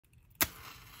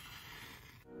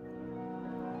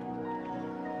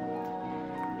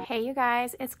Hey you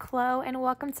guys, it's Chloe and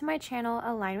welcome to my channel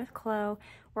Align with Chloe,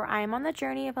 where I am on the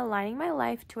journey of aligning my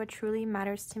life to what truly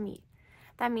matters to me.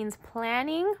 That means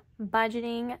planning,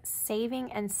 budgeting,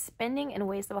 saving, and spending in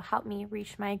ways that will help me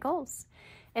reach my goals.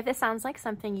 If this sounds like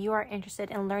something you are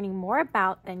interested in learning more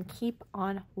about, then keep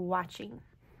on watching.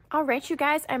 All right, you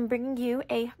guys, I'm bringing you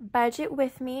a budget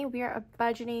with me. We are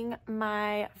budgeting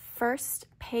my first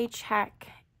paycheck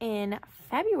in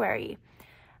February.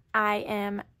 I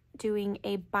am doing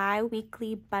a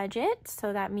bi-weekly budget,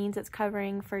 so that means it's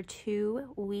covering for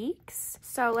 2 weeks.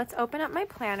 So let's open up my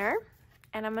planner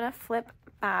and I'm gonna flip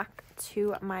back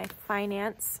to my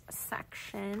finance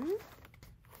section.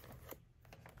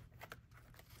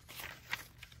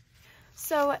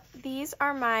 So these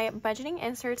are my budgeting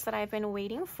inserts that I've been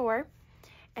waiting for.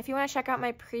 If you want to check out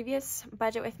my previous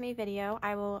budget with me video,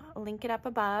 I will link it up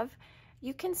above.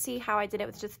 You can see how I did it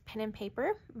with just pen and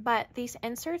paper, but these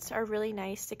inserts are really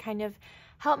nice to kind of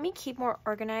help me keep more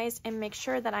organized and make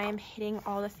sure that I am hitting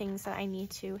all the things that I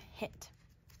need to hit.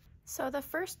 So the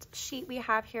first sheet we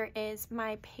have here is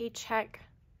my paycheck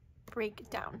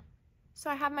breakdown. So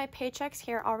I have my paychecks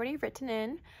here already written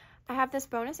in. I have this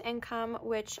bonus income,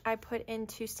 which I put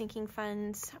into sinking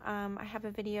funds. I have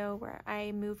a video where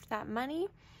I moved that money.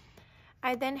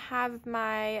 I then have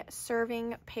my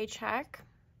serving paycheck.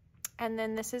 And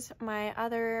then this is my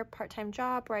other part-time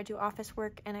job where I do office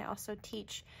work and I also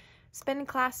teach spin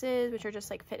classes, which are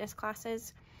just like fitness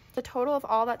classes. The total of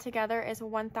all that together is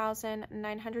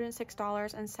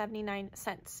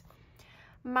 $1,906.79.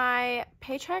 My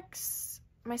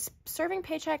serving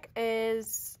paycheck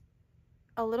is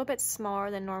a little bit smaller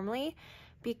than normally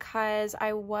because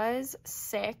I was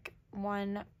sick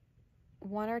one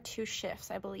or two shifts,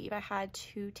 I believe I had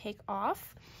to take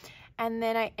off. And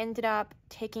then I ended up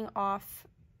taking off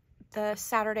the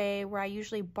Saturday where I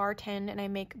usually bartend and I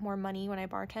make more money when I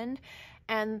bartend.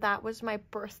 And that was my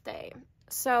birthday.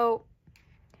 So,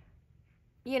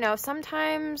 you know,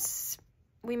 sometimes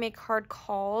we make hard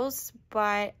calls,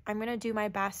 but I'm going to do my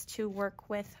best to work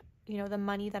with, you know, the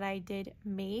money that I did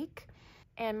make.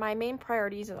 And my main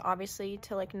priorities is obviously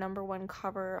to like number one,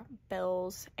 cover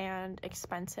bills and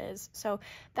expenses. So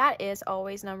that is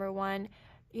always number one.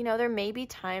 You know, there may be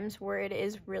times where it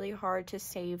is really hard to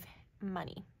save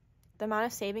money. The amount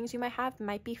of savings you might have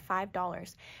might be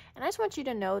 $5. And I just want you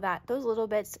to know that those little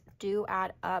bits do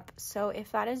add up. So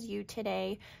if that is you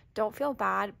today, don't feel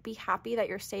bad. Be happy that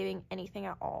you're saving anything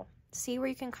at all. See where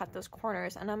you can cut those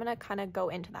corners. And I'm going to kind of go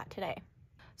into that today.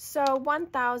 So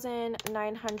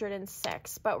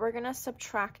 1,906, but we're going to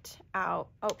subtract out,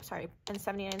 and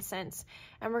 79 cents.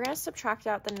 And we're going to subtract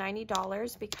out the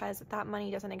 $90 because that money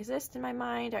doesn't exist in my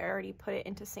mind. I already put it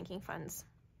into sinking funds.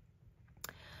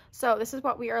 So this is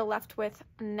what we are left with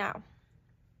now.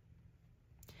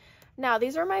 Now,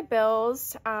 these are my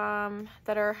bills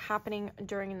that are happening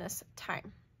during this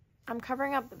time. I'm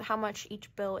covering up how much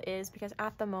each bill is because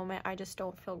at the moment, I just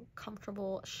don't feel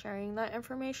comfortable sharing that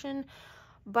information.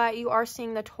 But you are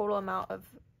seeing the total amount of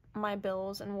my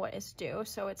bills and what is due.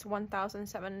 So it's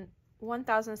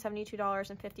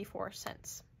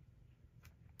 $1,072.54.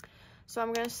 So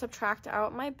I'm going to subtract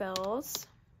out my bills.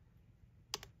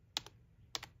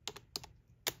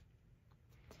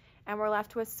 And we're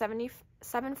left with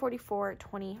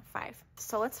 $744.25.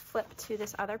 So let's flip to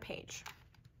this other page.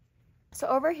 So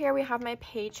over here we have my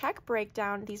paycheck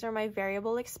breakdown. These are my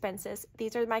variable expenses.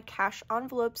 These are my cash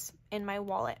envelopes in my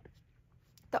wallet.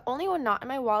 The only one not in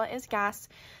my wallet is gas,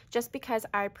 just because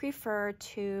I prefer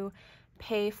to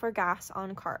pay for gas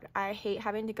on card. I hate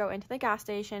having to go into the gas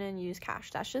station and use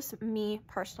cash. That's just me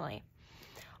personally.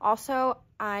 Also,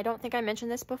 I don't think I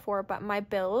mentioned this before, but my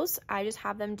bills, I just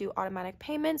have them do automatic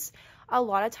payments. A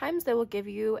lot of times they will give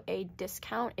you a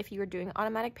discount if you are doing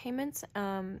automatic payments.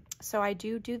 So I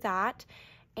do that.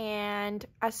 And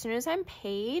as soon as I'm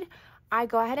paid, I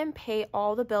go ahead and pay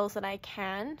all the bills that I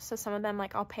can. So some of them,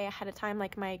 like, I'll pay ahead of time,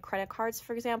 like my credit cards,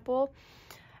 for example,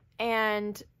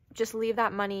 and just leave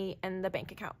that money in the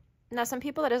bank account. Now, some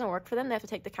people, that doesn't work for them. They have to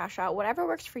take the cash out. Whatever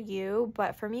works for you,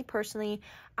 but for me personally,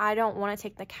 I don't want to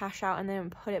take the cash out and then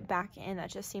put it back in. That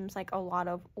just seems like a lot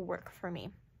of work for me.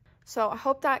 So I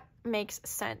hope that makes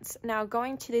sense. Now,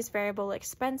 going to these variable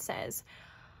expenses,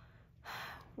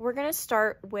 we're going to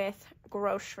start with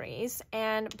groceries.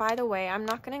 And by the way, I'm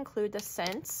not going to include the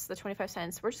cents, the 25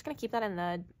 cents. We're just going to keep that in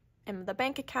the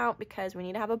bank account because we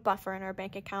need to have a buffer in our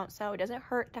bank account. So it doesn't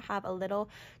hurt to have a little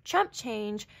chump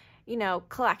change, you know,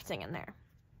 collecting in there.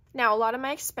 Now, a lot of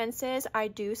my expenses I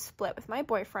do split with my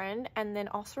boyfriend. And then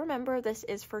also remember, this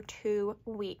is for 2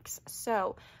 weeks.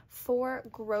 So for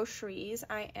groceries,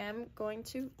 I am going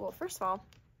to, well, first of all,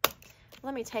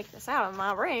 let me take this out of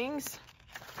my rings.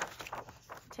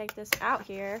 take this out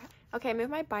here. Okay, move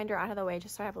my binder out of the way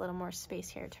just so I have a little more space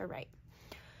here to write.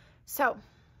 So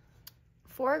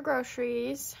for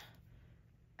groceries,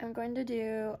 I'm going to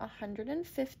do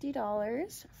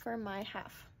 $150 for my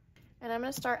half. And I'm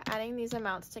going to start adding these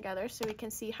amounts together so we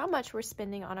can see how much we're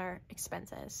spending on our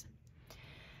expenses.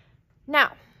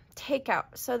 Now,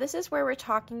 takeout. So this is where we're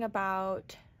talking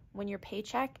about when your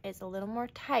paycheck is a little more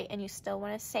tight and you still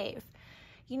want to save.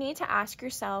 You need to ask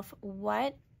yourself,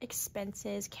 what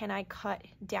expenses can I cut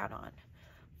down on?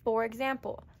 For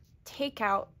example,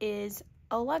 takeout is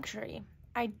a luxury.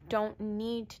 I don't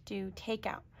need to do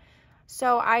takeout.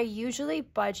 So I usually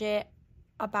budget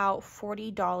about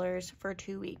 $40 for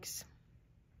 2 weeks.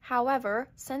 However,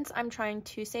 since I'm trying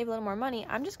to save a little more money,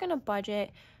 I'm just going to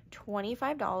budget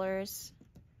 $25.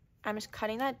 I'm just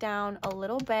cutting that down a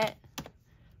little bit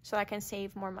so I can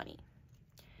save more money.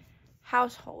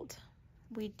 Household.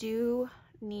 We do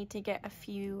need to get a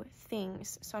few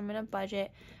things, so I'm going to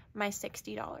budget my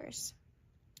 $60.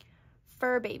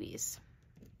 Fur babies.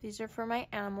 These are for my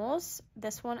animals.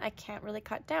 This one I can't really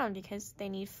cut down because they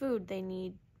need food. They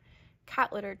need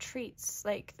cat litter, treats.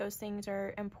 Like, those things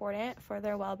are important for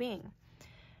their well-being.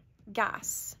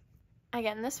 Gas.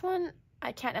 Again, this one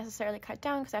I can't necessarily cut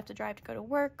down because I have to drive to go to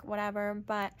work, whatever.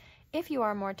 But if you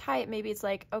are more tight, maybe it's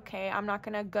like, okay, I'm not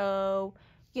going to go,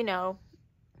 you know,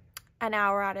 an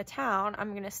hour out of town.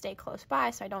 I'm going to stay close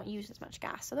by so I don't use as much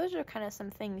gas. So those are kind of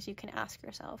some things you can ask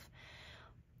yourself.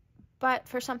 But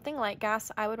for something like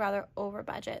gas, I would rather over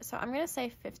budget. So I'm going to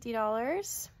say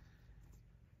 $50.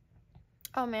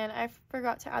 Oh man, I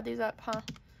forgot to add these up, huh?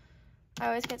 I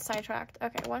always get sidetracked.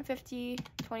 Okay, 150,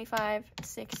 25,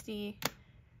 60,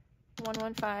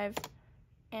 115,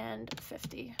 and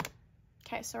 50.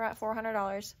 Okay, so we're at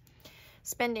 $400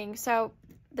 spending. So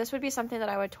this would be something that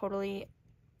I would totally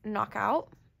knock out,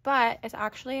 but it's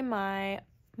actually my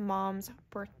mom's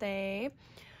birthday,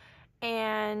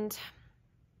 and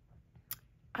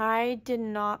I did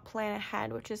not plan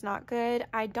ahead, which is not good.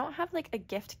 I don't have like a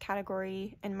gift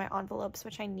category in my envelopes,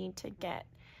 which I need to get.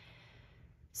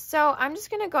 So I'm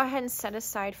just going to go ahead and set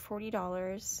aside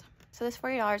 $40. So this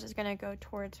 $40 is going to go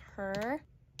towards her.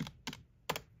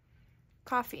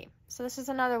 Coffee. So this is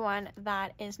another one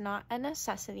that is not a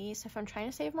necessity. So if I'm trying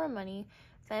to save more money,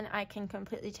 then I can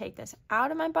completely take this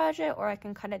out of my budget or I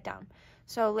can cut it down.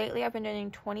 So lately I've been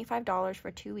doing $25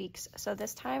 for 2 weeks. So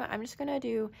this time I'm just going to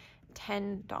do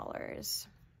 $10.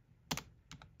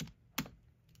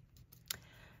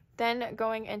 Then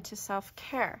going into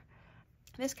self-care.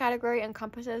 This category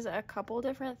encompasses a couple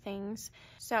different things.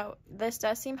 So this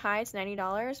does seem high, it's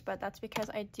 $90, but that's because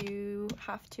I do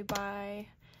have to buy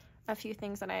a few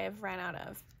things that I have ran out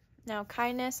of. Now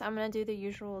kindness, I'm going to do the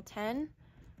usual 10.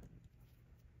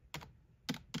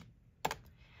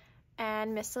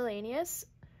 And miscellaneous,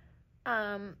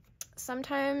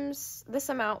 sometimes this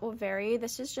amount will vary.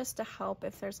 This is just to help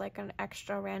if there's like an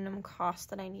extra random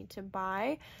cost that I need to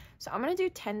buy. So I'm going to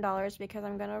do $10 because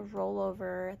I'm going to roll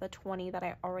over the 20 that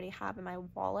I already have in my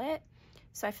wallet.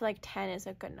 So I feel like 10 is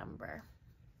a good number.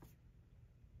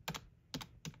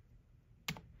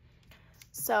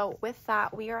 So with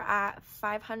that, we are at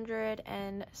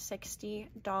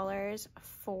 $560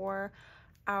 for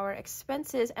our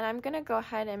expenses, and I'm going to go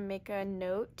ahead and make a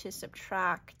note to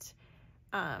subtract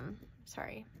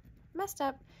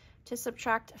to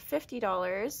subtract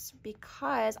 $50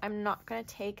 because I'm not going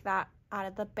to take that out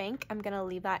of the bank. I'm going to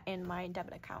leave that in my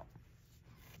debit account.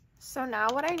 So now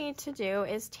what I need to do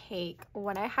is take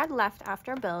what I had left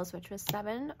after bills, which was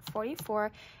 $744,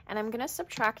 and I'm going to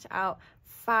subtract out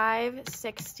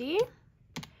 $560,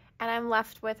 and I'm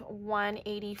left with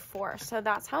 $184. So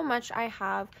that's how much I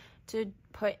have to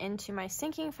put into my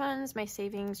sinking funds, my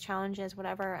savings, challenges,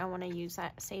 whatever I want to use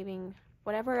that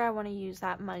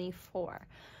money for.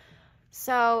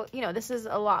 So, you know, this is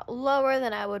a lot lower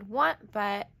than I would want,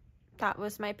 but that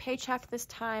was my paycheck this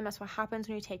time. That's what happens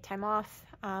when you take time off.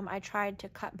 I tried to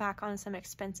cut back on some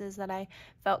expenses that I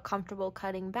felt comfortable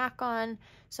cutting back on.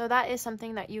 So that is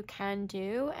something that you can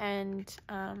do. And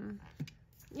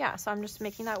yeah, so I'm just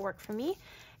making that work for me.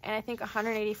 And I think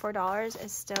 $184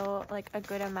 is still like a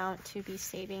good amount to be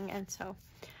saving. And so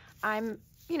I'm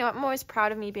always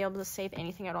proud of me being able to save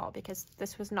anything at all, because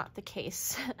this was not the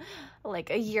case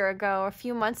like a year ago or a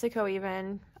few months ago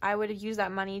even. I would use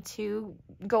that money to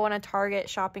go on a Target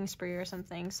shopping spree or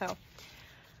something. So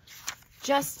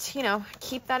just,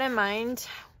 keep that in mind.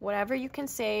 Whatever you can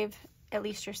save, at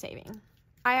least you're saving.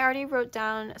 I already wrote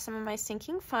down some of my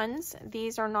sinking funds.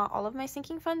 These are not all of my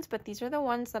sinking funds, but these are the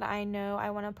ones that I know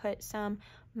I want to put some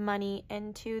money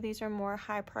into. These are more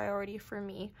high priority for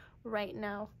me right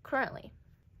now, currently.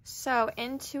 So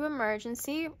into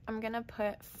emergency, I'm gonna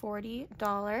put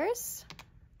 $40.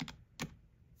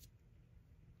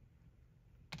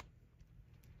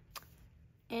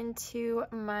 Into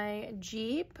my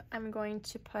Jeep, I'm going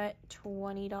to put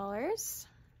 $20.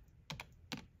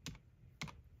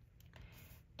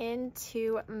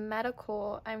 Into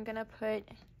medical, I'm gonna put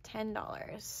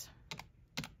 $10.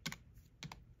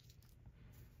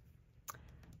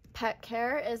 Pet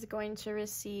care is going to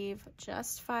receive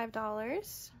just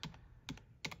 $5.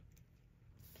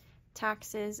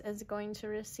 Taxes is going to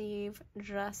receive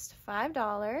just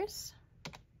 $5.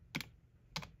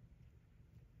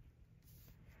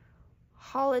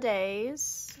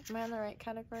 Holidays, am I in the right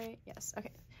category? Yes,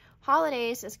 okay.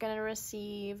 Holidays is going to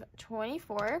receive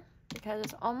 $24 because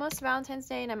it's almost Valentine's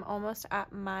Day and I'm almost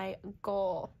at my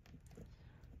goal.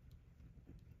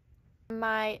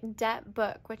 My debt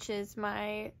book, which is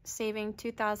my saving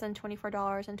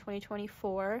 $2,024 in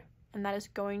 2024, and that is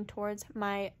going towards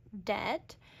my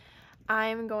debt,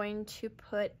 I'm going to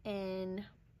put in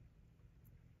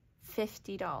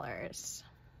 $50.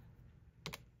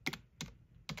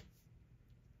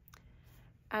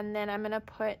 And then I'm going to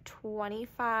put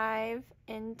 $25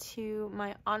 into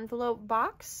my envelope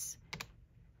box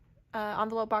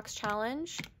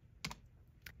challenge,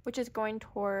 which is going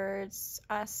towards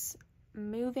us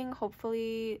moving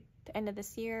hopefully the end of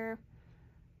this year.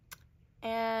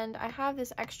 And I have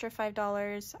this extra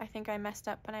 $5. I think I messed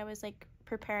up when I was like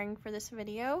preparing for this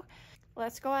video.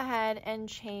 Let's go ahead and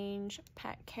change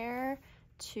pet care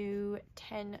to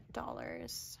 $10.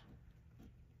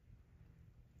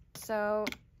 So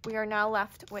we are now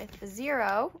left with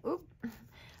 0,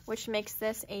 which makes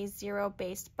this a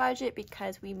zero-based budget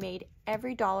because we made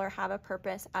every dollar have a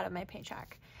purpose out of my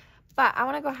paycheck. But I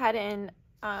want to go ahead and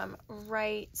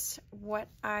write what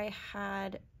I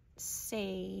had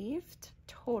saved,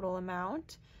 total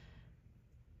amount,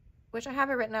 which I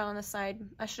have it written out on the side.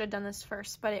 I should have done this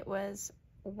first, but it was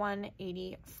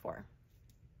 $184.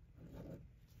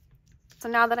 So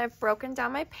now that I've broken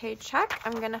down my paycheck,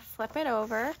 I'm going to flip it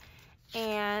over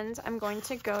and I'm going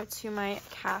to go to my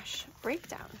cash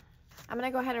breakdown. I'm going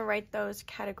to go ahead and write those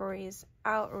categories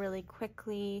out really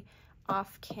quickly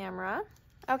off camera.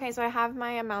 Okay, so I have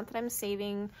my amount that I'm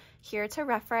saving here to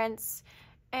reference,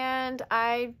 and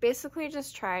I basically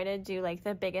just try to do like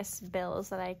the biggest bills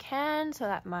that I can so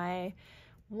that my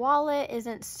wallet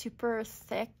isn't super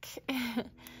thick.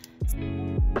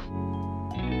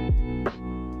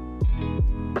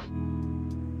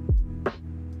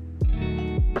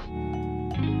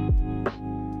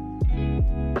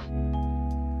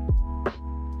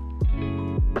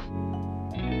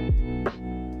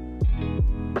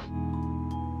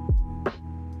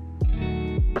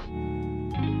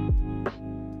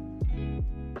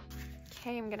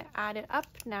 Okay, I'm gonna add it up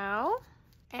now.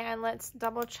 And let's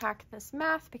double check this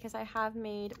math because I have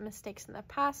made mistakes in the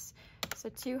past. So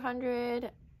 200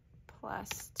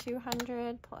 plus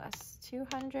 200 plus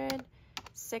 200,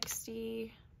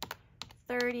 60,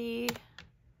 30,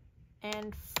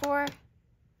 and 4.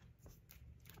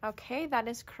 Okay, that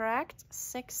is correct,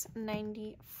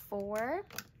 $694.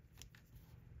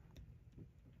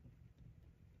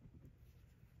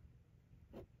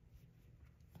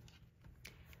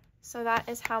 So that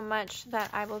is how much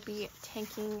that I will be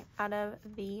taking out of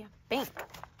the bank.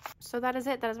 So that is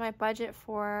it. That is my budget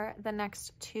for the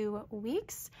next 2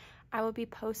 weeks. I will be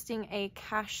posting a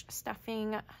cash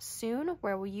stuffing soon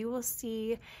where you will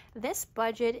see this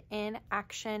budget in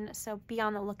action. So be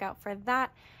on the lookout for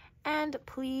that. And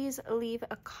please leave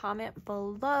a comment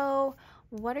below.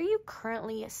 What are you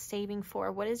currently saving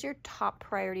for? What is your top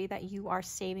priority that you are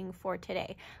saving for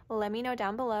today? Let me know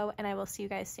down below and I will see you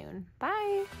guys soon.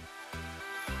 Bye.